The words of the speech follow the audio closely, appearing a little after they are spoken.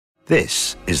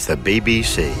This is the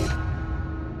BBC.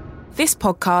 This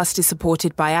podcast is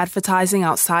supported by advertising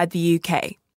outside the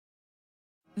UK.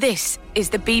 This is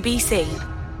the BBC.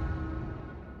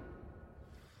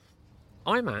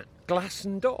 I'm at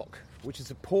Glasson Dock, which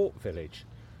is a port village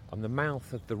on the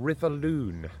mouth of the River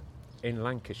Lune in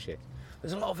Lancashire.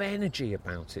 There's a lot of energy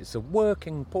about it. It's a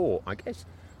working port, I guess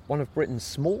one of Britain's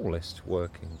smallest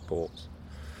working ports.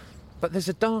 But there's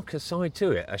a darker side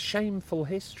to it, a shameful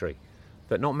history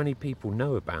that not many people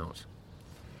know about.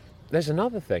 There's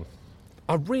another thing.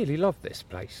 I really love this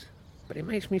place, but it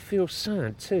makes me feel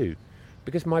sad too,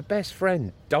 because my best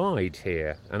friend died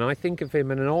here, and I think of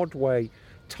him in an odd way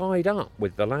tied up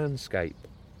with the landscape.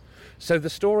 So the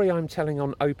story I'm telling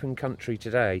on Open Country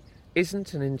today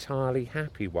isn't an entirely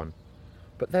happy one,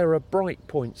 but there are bright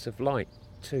points of light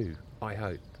too, I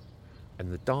hope,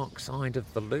 and the dark side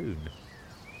of the Lune.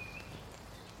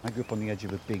 I grew up on the edge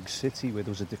of a big city where there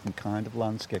was a different kind of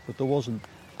landscape, but there wasn't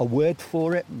a word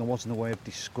for it, and there wasn't a way of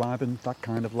describing that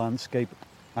kind of landscape.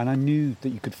 And I knew that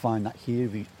you could find that here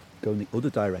if you go in the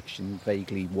other direction,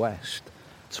 vaguely west,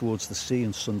 towards the sea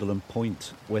and Sunderland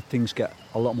Point, where things get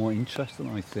a lot more interesting,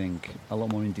 I think, a lot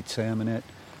more indeterminate,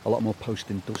 a lot more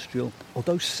post-industrial.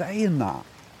 Although saying that,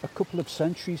 a couple of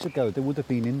centuries ago, there would have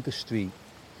been industry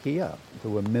here. There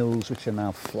were mills which are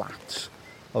now flats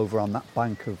over on that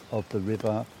bank of the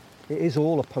river. It is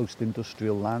all a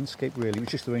post-industrial landscape, really. We're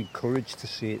just encouraged to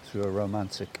see it through a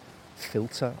romantic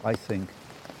filter, I think.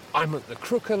 I'm at the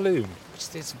River Lune, which is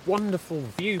this wonderful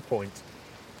viewpoint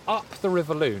up the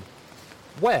River Lune,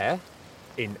 where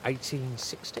in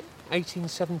 1816,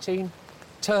 1817,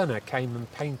 Turner came and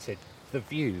painted the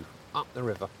view up the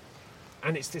river.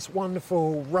 And it's this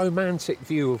wonderful romantic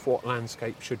view of what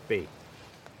landscape should be.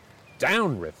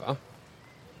 Downriver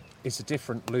is a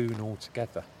different Lune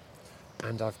altogether.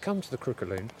 And I've come to the River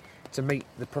Lune to meet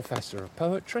the Professor of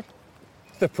Poetry,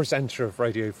 the presenter of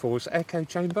Radio 4's Echo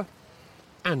Chamber,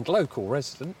 and local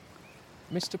resident,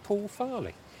 Mr. Paul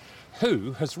Farley,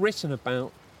 who has written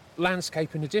about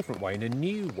landscape in a different way, in a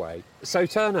new way. So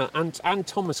Turner and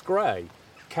Thomas Gray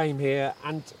came here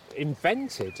and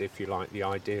invented, if you like, the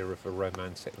idea of a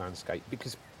romantic landscape,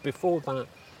 because before that,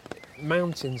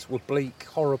 mountains were bleak,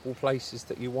 horrible places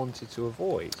that you wanted to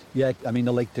avoid. Yeah, I mean,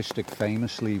 the Lake District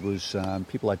famously was,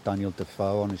 people like Daniel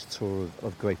Defoe on his tour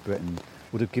of Great Britain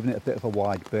would have given it a bit of a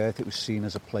wide berth. It was seen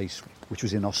as a place which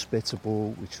was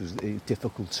inhospitable, which was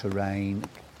difficult terrain.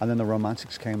 And then the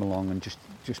Romantics came along and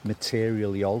just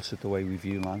materially altered the way we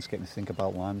view landscape and think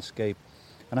about landscape.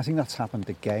 And I think that's happened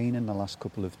again in the last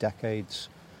couple of decades.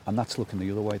 And that's looking the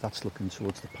other way. That's looking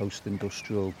towards the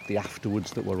post-industrial, the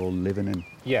afterwards that we're all living in.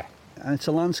 Yeah. And it's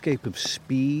a landscape of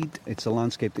speed. It's a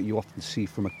landscape that you often see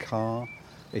from a car.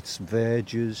 It's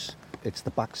verges. It's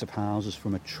the backs of houses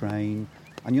from a train.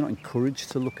 And you're not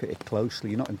encouraged to look at it closely.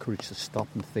 You're not encouraged to stop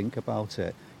and think about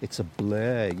it. It's a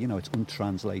blur, it's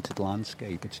untranslated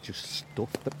landscape. It's just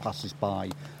stuff that passes by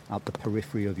at the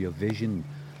periphery of your vision.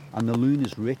 And the Lune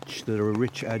is rich. There are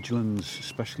rich edgelands,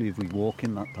 especially if we walk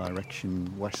in that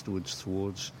direction westwards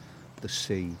towards the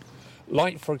sea.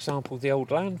 Like, for example, the old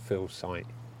landfill site.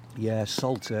 Yeah,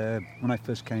 Salt. When I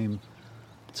first came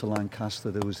to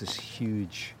Lancaster, there was this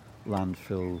huge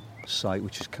landfill site,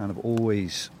 which is kind of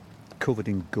always covered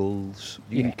in gulls.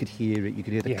 You could hear it. You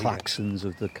could hear the claxons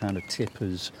of the kind of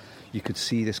tippers. You could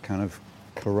see this kind of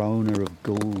corona of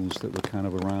gulls that were kind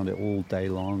of around it all day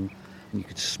long. And you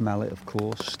could smell it, of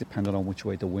course, depending on which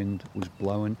way the wind was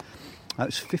blowing. It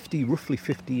was roughly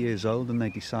 50 years old, and they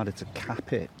decided to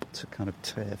cap it, to kind of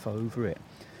turf over it.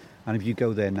 And if you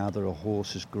go there now, there are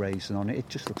horses grazing on it. It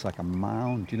just looks like a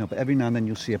mound, But every now and then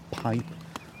you'll see a pipe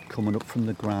coming up from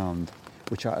the ground,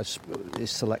 which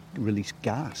is to release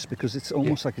gas, because it's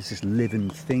almost like it's this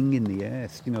living thing in the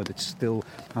earth, that still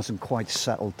hasn't quite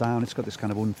settled down. It's got this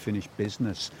kind of unfinished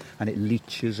business, and it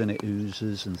leaches and it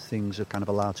oozes, and things are kind of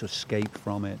allowed to escape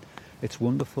from it. It's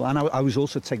wonderful. And I was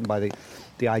also taken by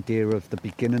the idea of the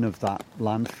beginning of that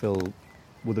landfill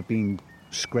would have been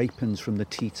scrapings from the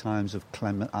tea times of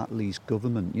Clement Attlee's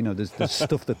government. There's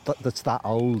stuff that's that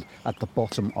old at the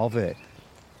bottom of it.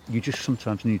 You just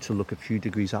sometimes need to look a few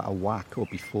degrees out of whack, or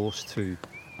be forced to,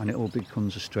 and it all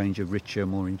becomes a stranger, richer,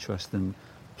 more interesting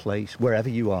place, wherever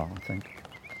you are, I think.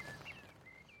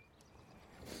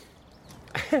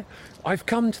 I've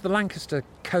come to the Lancaster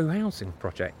Co-Housing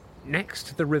project, next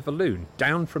to the River Lune,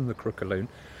 down from the River Lune.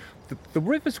 The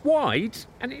river's wide,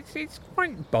 and it's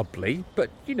quite bubbly, but,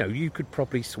 you could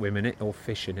probably swim in it or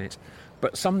fish in it.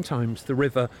 But sometimes the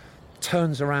river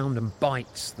turns around and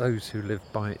bites those who live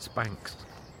by its banks.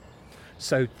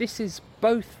 So this is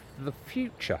both the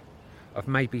future of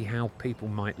maybe how people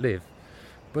might live,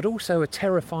 but also a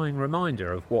terrifying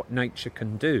reminder of what nature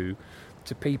can do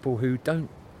to people who don't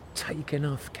take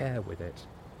enough care with it.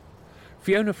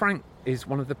 Fiona Frank is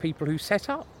one of the people who set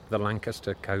up the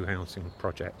Lancaster Co-Housing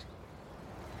project.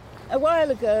 A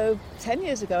while ago, 10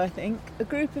 years ago I think, a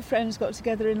group of friends got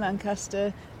together in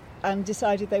Lancaster and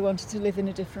decided they wanted to live in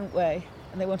a different way,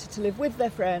 and they wanted to live with their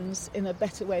friends in a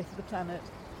better way for the planet.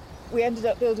 We ended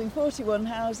up building 41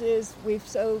 houses. We've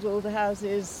sold all the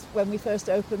houses when we first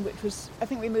opened, which was, I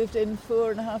think we moved in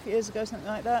 4.5 years ago, something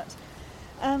like that.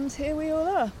 And here we all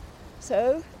are.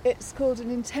 So it's called an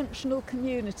intentional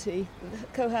community.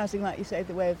 Co-housing, like you say,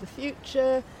 the way of the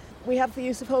future. We have the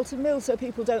use of Halton Mill so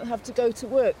people don't have to go to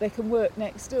work, they can work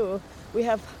next door. We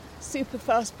have super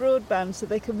fast broadband so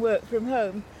they can work from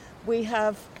home. We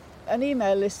have an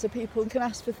email list so people can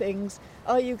ask for things.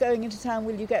 Are you going into town,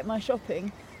 will you get my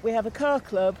shopping? We have a car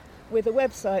club with a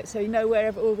website so you know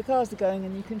wherever all the cars are going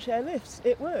and you can share lifts.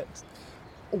 It works.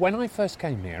 When I first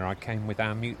came here, I came with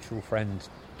our mutual friend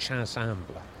Chas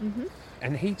Ambler. Mm-hmm.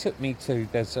 And he took me to,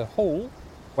 there's a hall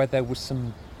where there was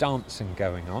some dancing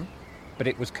going on, but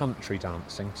it was country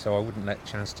dancing, so I wouldn't let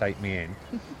Chas take me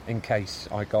in case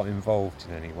I got involved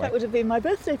in any way. That would have been my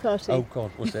birthday party. Oh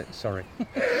God, was it? Sorry.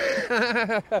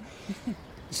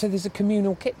 So there's a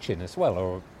communal kitchen as well,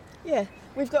 or yeah,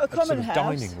 we've got a common sort of house.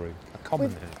 dining room, a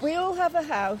common house. We all have a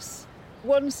house,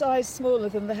 one size smaller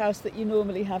than the house that you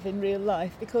normally have in real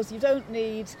life, because you don't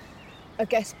need a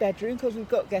guest bedroom because we've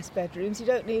got guest bedrooms. You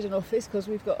don't need an office because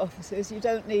we've got offices. You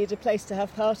don't need a place to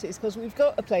have parties because we've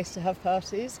got a place to have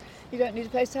parties. You don't need a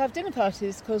place to have dinner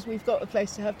parties because we've got a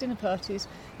place to have dinner parties.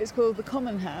 It's called the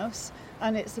Common House,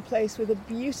 and it's a place with a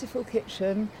beautiful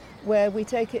kitchen where we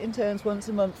take it in turns once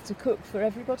a month to cook for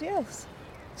everybody else.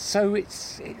 So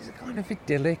it's kind of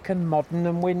idyllic and modern,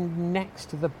 and we're next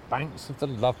to the banks of the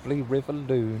lovely River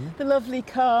Lune. The lovely,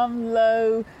 calm,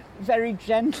 low, very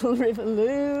gentle River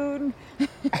Lune.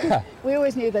 We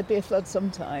always knew there'd be a flood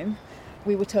sometime.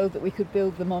 We were told that we could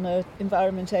build them on an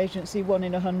Environment Agency 1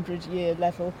 in 100 year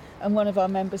level, and one of our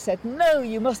members said, no,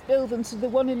 you must build them to the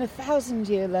 1 in 1,000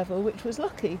 year level, which was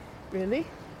lucky, really.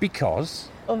 Because?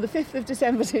 On the 5th of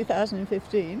December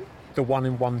 2015. The 1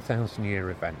 in 1,000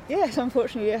 year event. Yes,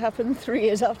 unfortunately it happened 3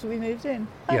 years after we moved in.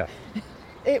 Yeah.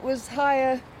 It was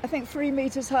higher, I think 3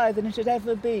 metres higher than it had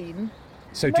ever been.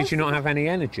 So did you not have any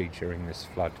energy during this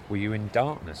flood? Were you in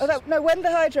darkness? Oh, no, when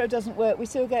the hydro doesn't work, we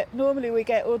get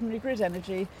ordinary grid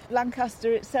energy.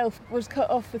 Lancaster itself was cut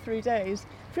off for 3 days.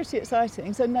 Pretty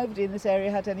exciting. So nobody in this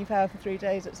area had any power for 3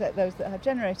 days except those that had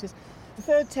generators. The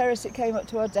 3rd terrace, it came up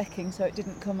to our decking, so it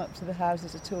didn't come up to the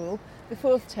houses at all. The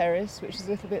 4th terrace, which is a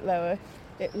little bit lower,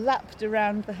 it lapped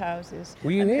around the houses.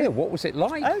 Were you here? What was it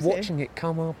like, watching here. it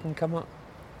come up and come up?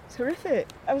 It's horrific.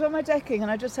 I was on my decking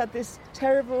and I just had this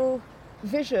terrible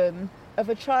vision of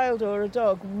a child or a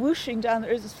dog whooshing down the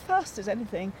river as fast as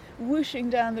anything, whooshing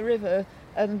down the river,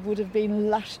 and would have been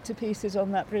lashed to pieces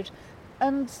on that bridge.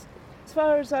 And as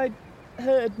far as I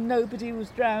heard, nobody was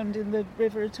drowned in the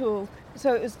river at all.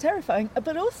 So it was terrifying,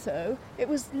 but also it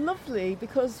was lovely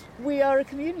because we are a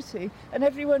community and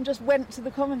everyone just went to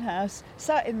the Common House,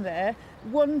 sat in there.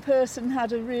 One person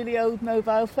had a really old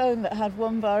mobile phone that had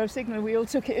 1 bar of signal. We all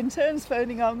took it in turns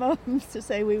phoning our mums to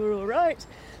say we were all right.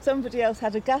 Somebody else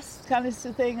had a gas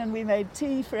canister thing and we made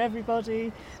tea for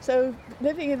everybody. So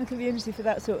living in the community for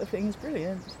that sort of thing is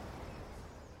brilliant.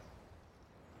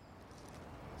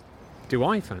 Do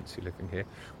I fancy living here?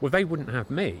 Well, they wouldn't have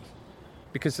me,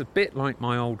 because a bit like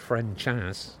my old friend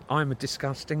Chas, I'm a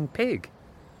disgusting pig.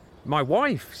 My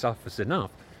wife suffers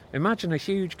enough. Imagine a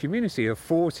huge community of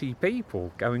 40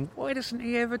 people going, why doesn't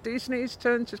he ever, isn't it his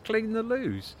turn to clean the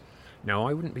loos? No,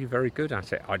 I wouldn't be very good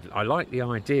at it. I like the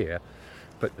idea,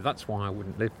 but that's why I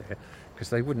wouldn't live there, because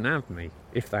they wouldn't have me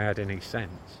if they had any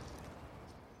sense.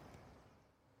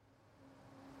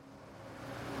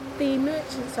 The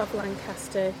merchants of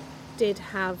Lancaster did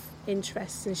have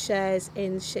interests and shares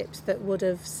in ships that would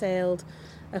have sailed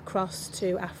across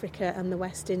to Africa and the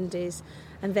West Indies,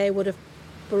 and they would have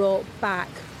brought back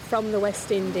from the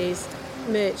West Indies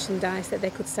merchandise that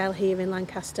they could sell here in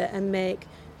Lancaster and make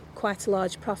quite a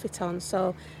large profit on.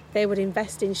 So they would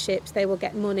invest in ships, they will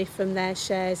get money from their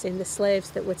shares in the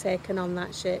slaves that were taken on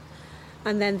that ship,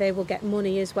 and then they will get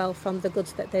money as well from the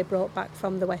goods that they brought back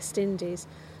from the West Indies.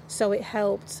 So it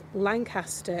helped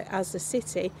Lancaster as a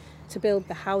city to build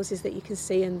the houses that you can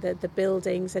see and the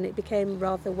buildings, and it became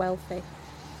rather wealthy.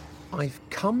 I've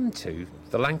come to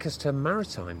the Lancaster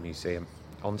Maritime Museum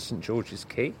on St George's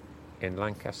Quay in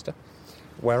Lancaster,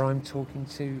 where I'm talking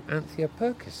to Anthea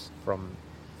Purkis from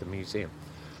the museum.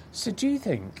 So do you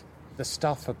think the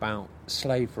stuff about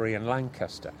slavery in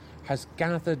Lancaster has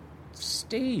gathered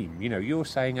steam. You know, you're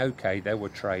saying, OK, there were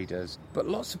traders, but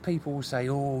lots of people will say,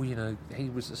 oh, you know, he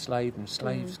was a slave and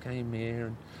slaves came here.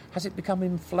 And has it become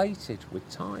inflated with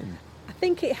time? I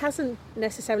think it hasn't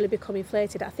necessarily become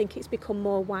inflated. I think it's become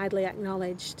more widely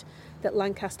acknowledged that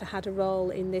Lancaster had a role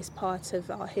in this part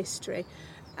of our history.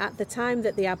 At the time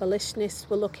that the abolitionists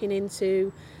were looking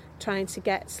into trying to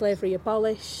get slavery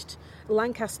abolished,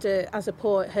 Lancaster as a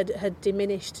port had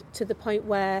diminished to the point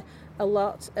where a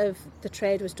lot of the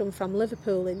trade was done from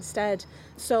Liverpool instead.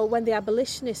 So when the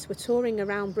abolitionists were touring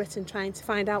around Britain trying to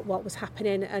find out what was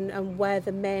happening and where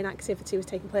the main activity was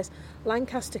taking place,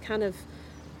 Lancaster kind of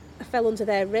fell under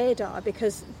their radar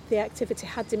because the activity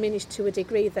had diminished to a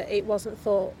degree that it wasn't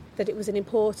thought that it was an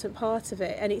important part of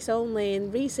it. And it's only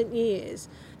in recent years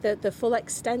that the full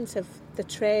extent of the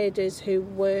traders who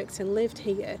worked and lived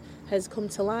here has come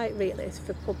to light, really,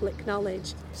 for public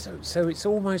knowledge. So it's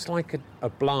almost like a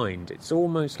blind. It's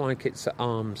almost like it's at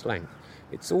arm's length.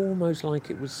 It's almost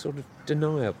like it was sort of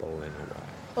deniable in a way.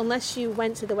 Unless you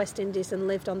went to the West Indies and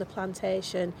lived on the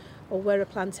plantation or were a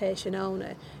plantation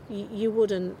owner, you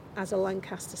wouldn't, as a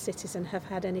Lancaster citizen, have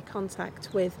had any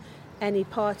contact with any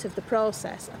part of the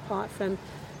process apart from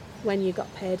when you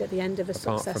got paid at the end of a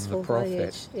successful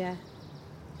voyage. Yeah.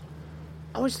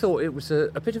 I always thought it was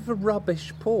a bit of a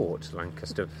rubbish port,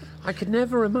 Lancaster. I could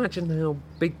never imagine how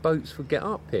big boats would get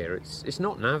up here. It's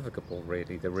not navigable,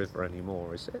 really, the river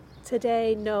anymore, is it?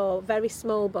 Today, no. Very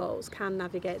small boats can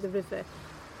navigate the river.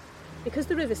 Because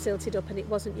the river silted up and it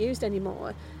wasn't used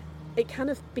anymore, it kind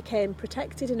of became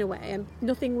protected in a way, and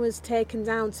nothing was taken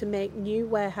down to make new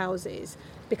warehouses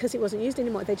because it wasn't used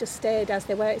anymore. They just stayed as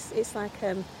they were. It's like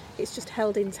it's just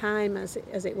held in time, as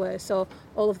it were. So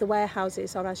all of the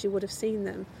warehouses are as you would have seen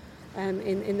them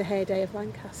in the heyday of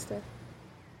Lancaster.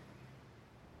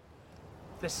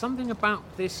 There's something about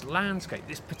this landscape,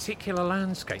 this particular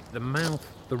landscape, the mouth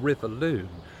of the River Lune.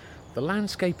 The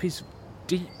landscape is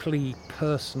deeply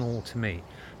personal to me.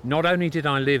 Not only did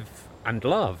I live and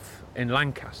love in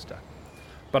Lancaster,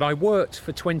 but I worked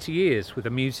for 20 years with a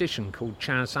musician called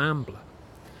Ambler,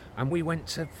 and we went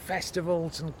to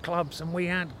festivals and clubs and we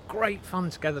had great fun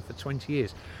together for 20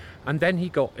 years. And then he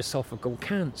got esophageal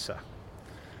cancer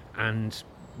and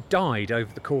died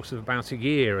over the course of about a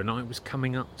year, and I was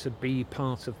coming up to be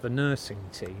part of the nursing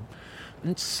team.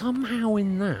 And somehow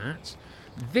in that,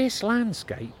 this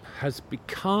landscape has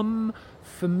become,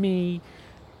 for me,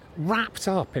 wrapped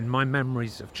up in my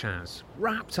memories of Chas,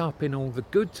 wrapped up in all the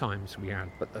good times we had,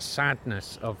 but the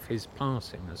sadness of his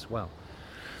passing as well,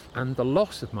 and the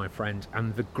loss of my friend,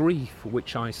 and the grief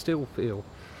which I still feel.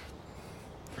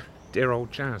 Dear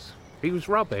old Chas. He was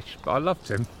rubbish, but I loved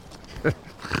him.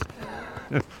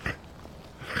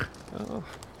 Oh.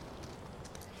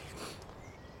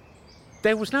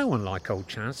 There was no one like old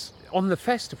Chas on the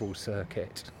festival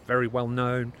circuit. Very well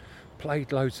known,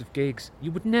 played loads of gigs.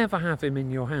 You would never have him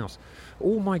in your house.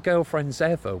 All my girlfriends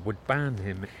ever would ban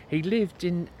him. He lived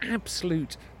in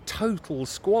absolute total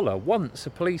squalor. Once a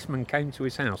policeman came to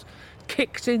his house,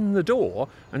 kicked in the door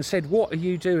and said, "What are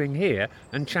you doing here?"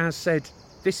 And Chas said,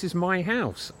 "This is my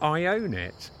house, I own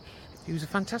it." He was a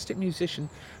fantastic musician,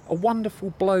 a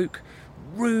wonderful bloke,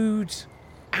 rude,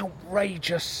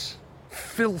 outrageous,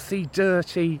 filthy,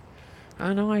 dirty,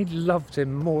 and I loved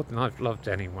him more than I've loved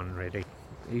anyone, really.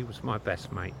 He was my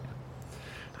best mate.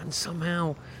 And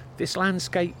somehow this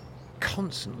landscape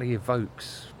constantly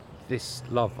evokes this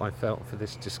love I felt for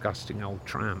this disgusting old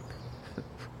tramp.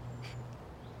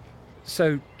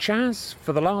 So Chas,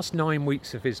 for the last 9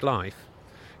 weeks of his life,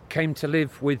 came to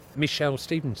live with Michelle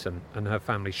Stevenson and her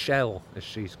family, Chel, as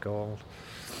she's called,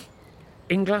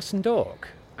 in Glasson Dock.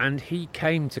 And he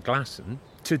came to Glasson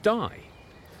to die.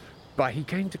 But he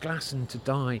came to Glasson to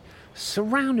die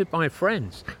surrounded by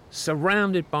friends,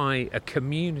 surrounded by a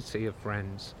community of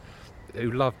friends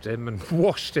who loved him and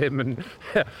washed him and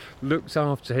looked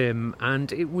after him.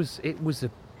 And it was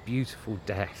a beautiful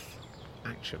death,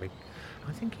 actually.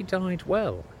 I think he died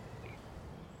well.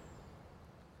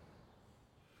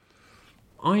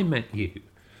 I met you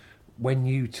when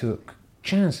you took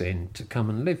Chas in to come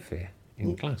and live here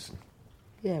in Glasson.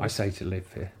 Yeah. I say to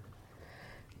live here.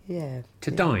 Yeah. To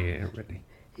die here, really.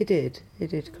 He did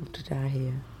come to die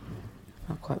here.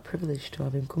 I'm quite privileged to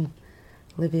have him come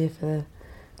live here for the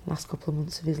last couple of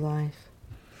months of his life.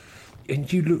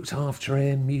 And you looked after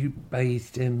him, you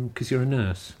bathed him, because you're a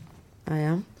nurse. I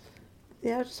am.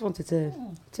 Yeah, I just wanted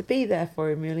to be there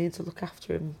for him, really, and to look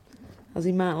after him as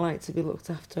he might like to be looked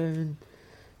after, and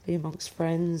be amongst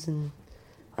friends and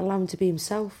allow him to be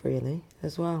himself, really,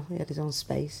 as well. He had his own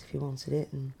space if he wanted it.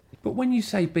 But when you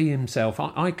say be himself,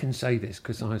 I can say this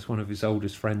because I was one of his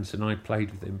oldest friends and I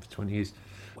played with him for 20 years.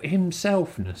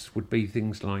 himselfness would be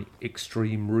things like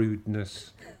extreme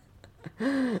rudeness,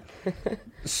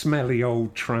 smelly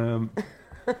old tramp.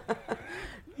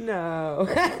 No.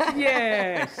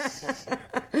 Yes.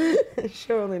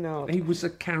 Surely not. He was a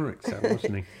character,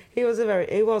 wasn't he? He was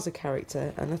a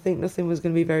character, and I think nothing was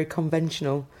going to be very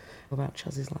conventional about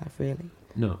Chaz's life, really.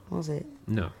 No. Was it?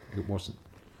 No, it wasn't.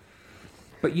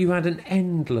 But you had an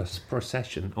endless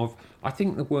procession of, I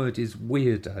think the word is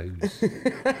weirdos.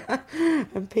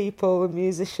 And people and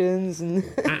musicians and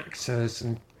actors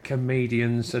and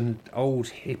comedians and old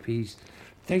hippies.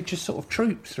 They just sort of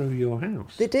trooped through your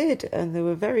house. They did, and they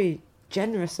were very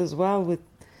generous as well.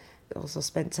 Also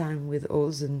spent time with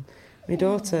us and my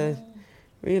daughter.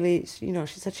 Really, she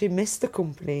said she missed the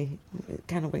company. It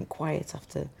kind of went quiet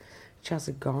after Chaz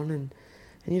had gone, and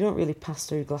you don't really pass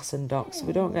through Glasson Dock, so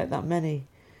we don't get that many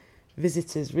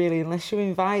visitors really unless you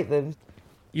invite them.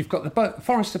 You've got the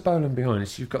Forest of Bowland behind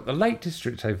us. You've got the Lake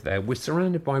District over there. We're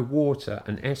surrounded by water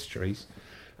and estuaries,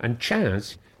 and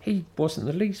Chaz, he wasn't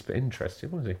the least bit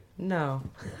interested, was he? No.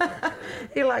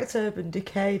 He liked urban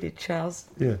decay, did Chaz.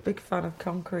 Yeah. Big fan of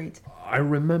concrete. I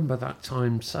remember that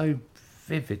time so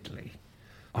vividly.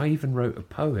 I even wrote a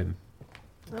poem.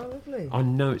 Oh, lovely. I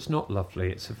know it's not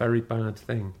lovely, it's a very bad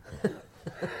thing.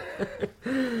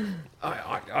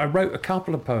 I wrote a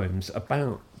couple of poems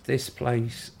about this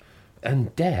place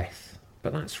and death,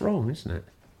 but that's wrong, isn't it?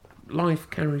 Life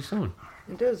carries on.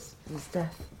 It does. There's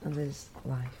death and there's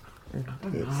life. And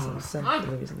it's so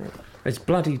circular, isn't it? There's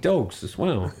bloody dogs as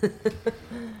well.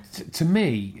 To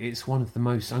me, it's one of the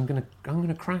most. I'm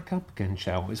gonna crack up again,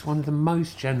 Chel. It's one of the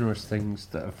most generous things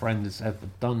that a friend has ever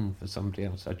done for somebody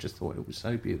else. I just thought it was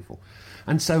so beautiful,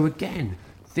 and so again,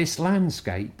 this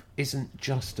landscape isn't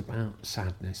just about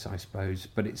sadness, I suppose,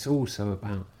 but it's also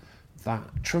about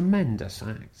that tremendous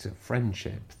act of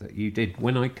friendship that you did.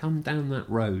 When I come down that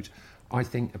road, I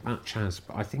think about Chaz,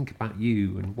 but I think about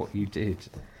you and what you did.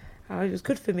 Oh, it was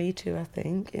good for me too, I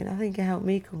think. And I think it helped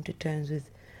me come to terms with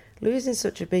losing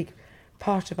such a big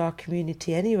part of our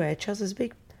community anyway. Chaz is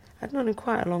big. I'd known him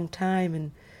quite a long time,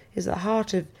 and he's at the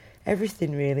heart of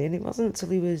everything, really. And it wasn't until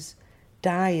he was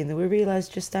dying that we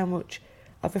realised just how much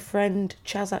of a friend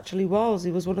Chaz actually was.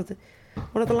 He was one of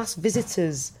the last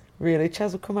visitors, really.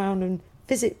 Chaz would come out and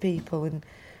visit people, and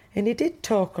he did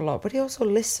talk a lot, but he also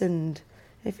listened.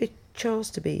 If he chose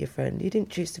to be your friend, you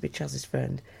didn't choose to be Chaz's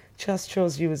friend. Chaz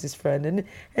chose you as his friend, and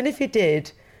if he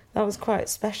did, that was quite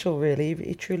special, really.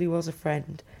 He truly was a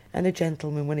friend and a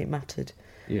gentleman when it mattered.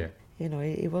 Yeah. He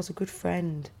was a good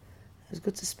friend. It was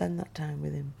good to spend that time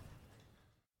with him.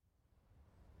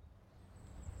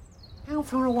 How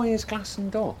far away is Glasson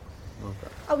Dock,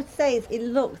 Margaret? I would say it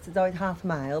looks as though it's half a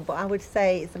mile, but I would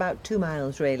say it's about 2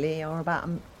 miles, really, or about,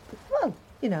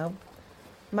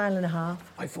 mile and a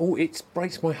half. It's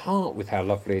breaks my heart with how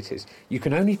lovely it is. You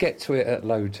can only get to it at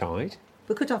low tide.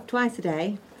 We cut off twice a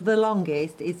day. The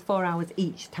longest is 4 hours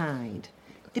each tide,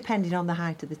 depending on the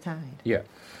height of the tide. Yeah.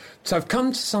 So I've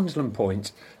come to Sunderland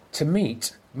Point to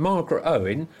meet Margaret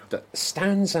Owen, that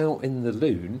stands out in the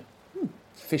Lune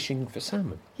fishing for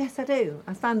salmon. Yes, I do.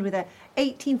 I stand with a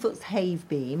 18-foot haaf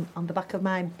beam on the back of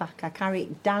my back. I carry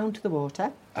it down to the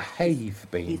water. A haaf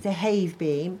beam? It's a haaf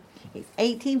beam. It's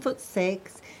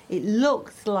 18'6". It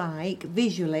looks like,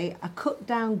 visually, a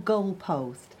cut-down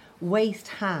goalpost, waist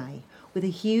high, with a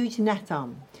huge net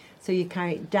on. So you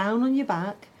carry it down on your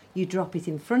back, you drop it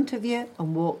in front of you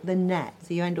and walk the net.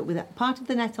 So you end up with a part of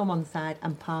the net on one side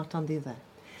and part on the other.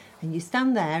 And you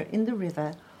stand there in the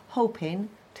river, hoping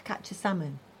to catch a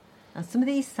salmon. And some of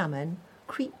these salmon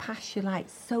creep past you like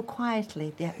so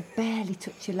quietly, they barely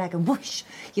touch your leg, and whoosh,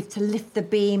 you have to lift the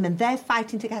beam, and they're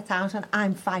fighting to get out and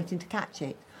I'm fighting to catch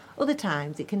it. Other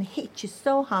times it can hit you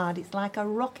so hard it's like a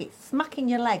rocket smacking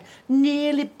your leg,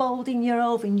 nearly bowling you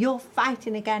over, and you're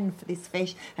fighting again for this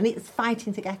fish and it's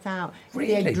fighting to get out.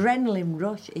 Really? The adrenaline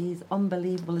rush is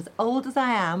unbelievable. As old as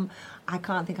I am, I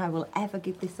can't think I will ever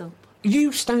give this up.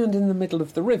 You stand in the middle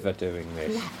of the river doing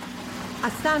this? Yeah. I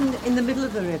stand in the middle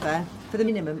of the river for the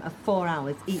minimum of 4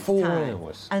 hours each 4 time.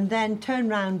 hours? And then turn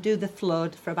round, do the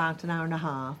flood for about an hour and a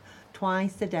half,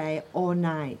 twice a day or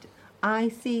night. I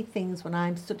see things when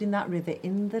I'm stood in that river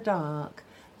in the dark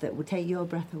that would take your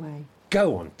breath away.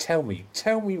 Go on, tell me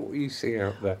what you see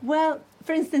out there. Well,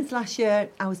 for instance, last year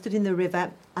I was stood in the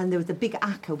river and there was a big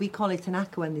acca. We call it an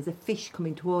acca when there's a fish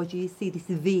coming towards you. You see this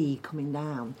V coming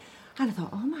down. And I thought,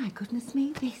 oh my goodness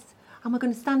me, am I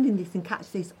going to stand in this and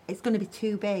catch this? It's going to be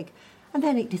too big. And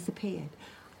then it disappeared.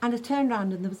 And I turned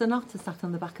round and there was an otter sat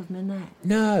on the back of my net.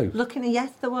 No.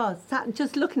 Yes, there was. Sat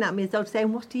just looking at me as though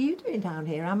saying, what are you doing down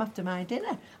here? I'm after my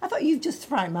dinner. I thought, you've just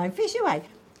fried my fish away.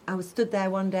 I was stood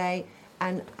there one day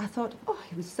And I thought, oh,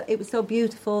 it was so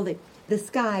beautiful. The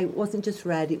sky wasn't just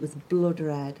red, it was blood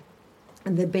red.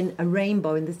 And there'd been a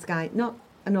rainbow in the sky, not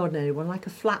an ordinary one, like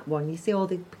a flat one. You see all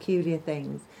the peculiar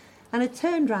things. And I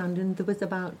turned round and there was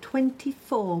about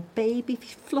 24 baby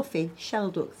fluffy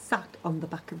shelducks sat on the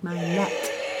back of my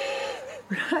net.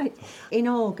 Right. In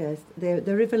August, the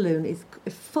River Lune is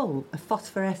full of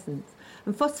phosphorescence.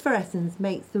 And phosphorescence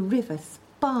makes the river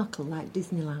sparkle like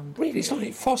Disneyland. Really? It's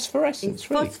like phosphorescence, It's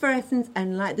really? phosphorescence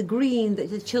and like the green that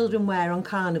the children wear on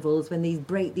carnivals when they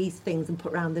break these things and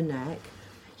put round the neck.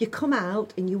 You come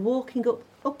out and you're walking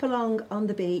up along on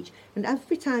the beach, and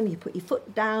every time you put your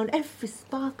foot down, every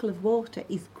sparkle of water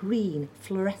is green,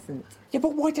 fluorescent. Yeah,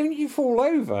 but why don't you fall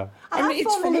over? I have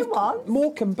fallen in once.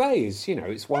 Morecambe Bay is,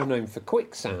 it's well known for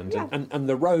quicksand, Yeah. and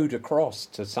the road across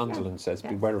to Sunderland says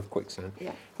beware of quicksand.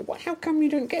 Yeah. How come you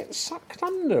don't get sucked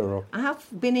under? Or... I have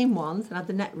been in once and had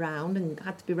the net round and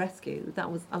had to be rescued.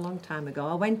 That was a long time ago.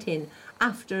 I went in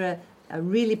after a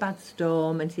really bad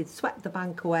storm and he'd swept the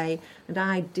bank away and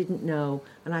I didn't know.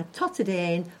 And I tottered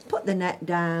in, put the net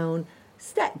down,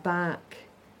 stepped back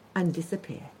and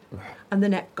disappeared. And the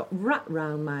net got wrapped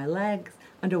round my legs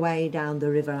and away down the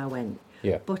river I went.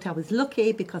 Yeah. But I was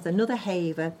lucky because another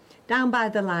haver down by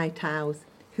the lighthouse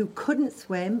who couldn't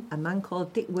swim, a man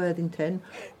called Dick Worthington,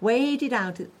 waded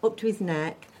out up to his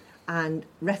neck and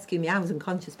rescued me. I was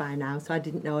unconscious by now, so I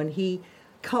didn't know. And he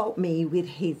caught me with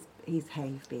his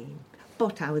have beam.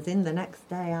 But I was in the next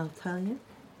day, I'll tell you.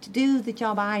 To do the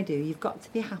job I do, you've got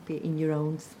to be happy in your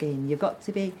own skin. You've got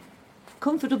to be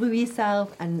comfortable with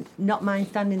yourself and not mind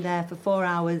standing there for 4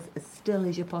 hours as still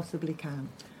as you possibly can.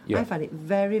 Yeah. I find it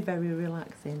very, very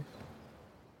relaxing.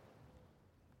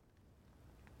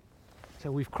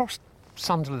 So we've crossed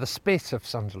the spit of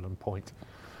Sunderland Point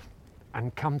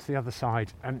and come to the other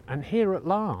side, and here at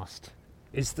last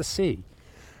is the sea.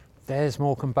 There's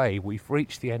Morecambe Bay. We've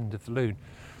reached the end of the Lune.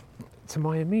 To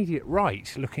my immediate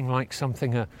right, looking like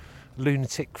something a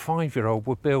lunatic 5-year-old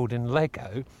would build in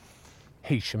Lego,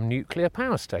 Heysham Nuclear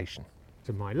Power Station.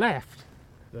 To my left,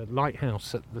 the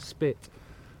lighthouse at the spit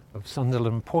of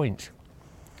Sunderland Point.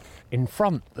 In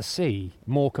front, the sea,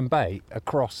 Morecambe Bay,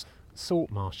 across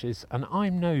salt marshes, and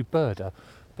I'm no birder,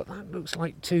 but that looks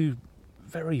like two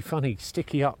very funny,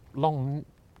 sticky-up, long,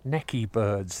 necky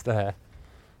birds there.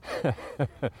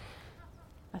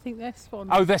 I think they're swans.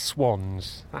 Oh, they're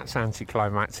swans. That's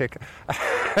anticlimactic.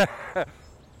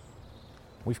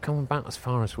 We've come about as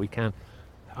far as we can.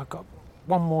 I've got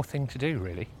one more thing to do,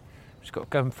 really. We've just got to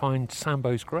go and find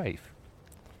Sambo's grave,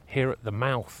 here at the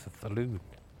mouth of the Lune.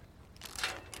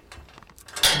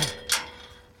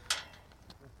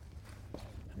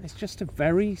 And it's just a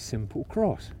very simple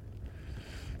cross,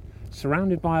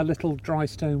 surrounded by a little dry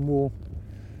stone wall.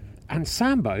 And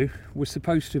Sambo was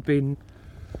supposed to have been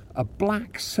a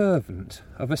black servant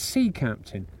of a sea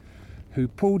captain who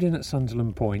pulled in at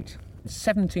Sunderland Point in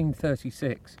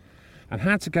 1736 and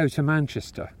had to go to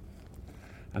Manchester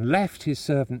and left his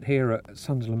servant here at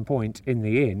Sunderland Point in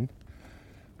the inn.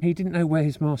 He didn't know where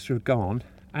his master had gone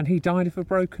and he died of a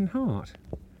broken heart.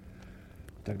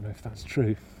 Don't know if that's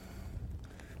true.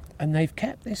 And they've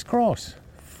kept this cross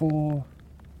for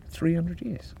 300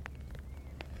 years.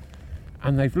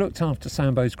 And they've looked after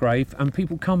Sambo's grave, and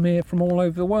people come here from all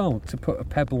over the world to put a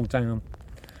pebble down.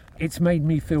 It's made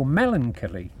me feel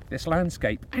melancholy, this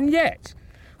landscape. And yet,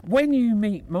 when you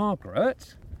meet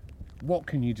Margaret, what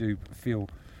can you do but feel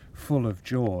full of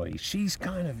joy? She's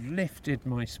kind of lifted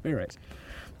my spirit.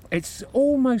 It's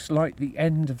almost like the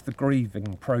end of the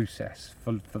grieving process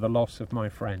for the loss of my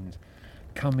friend,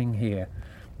 coming here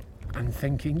and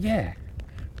thinking, yeah,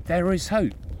 there is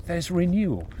hope, there's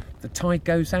renewal. The tide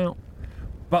goes out,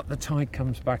 but the tide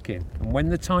comes back in. And when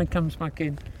the tide comes back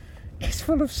in, it's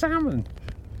full of salmon.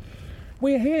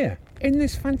 We're here in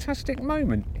this fantastic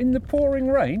moment, in the pouring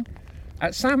rain,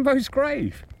 at Sambo's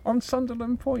grave on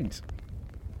Sunderland Point.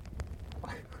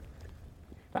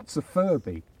 That's a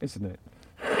Furby, isn't it?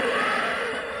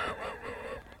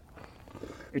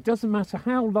 It doesn't matter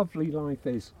how lovely life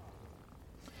is,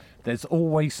 there's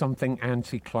always something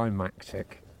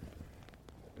anticlimactic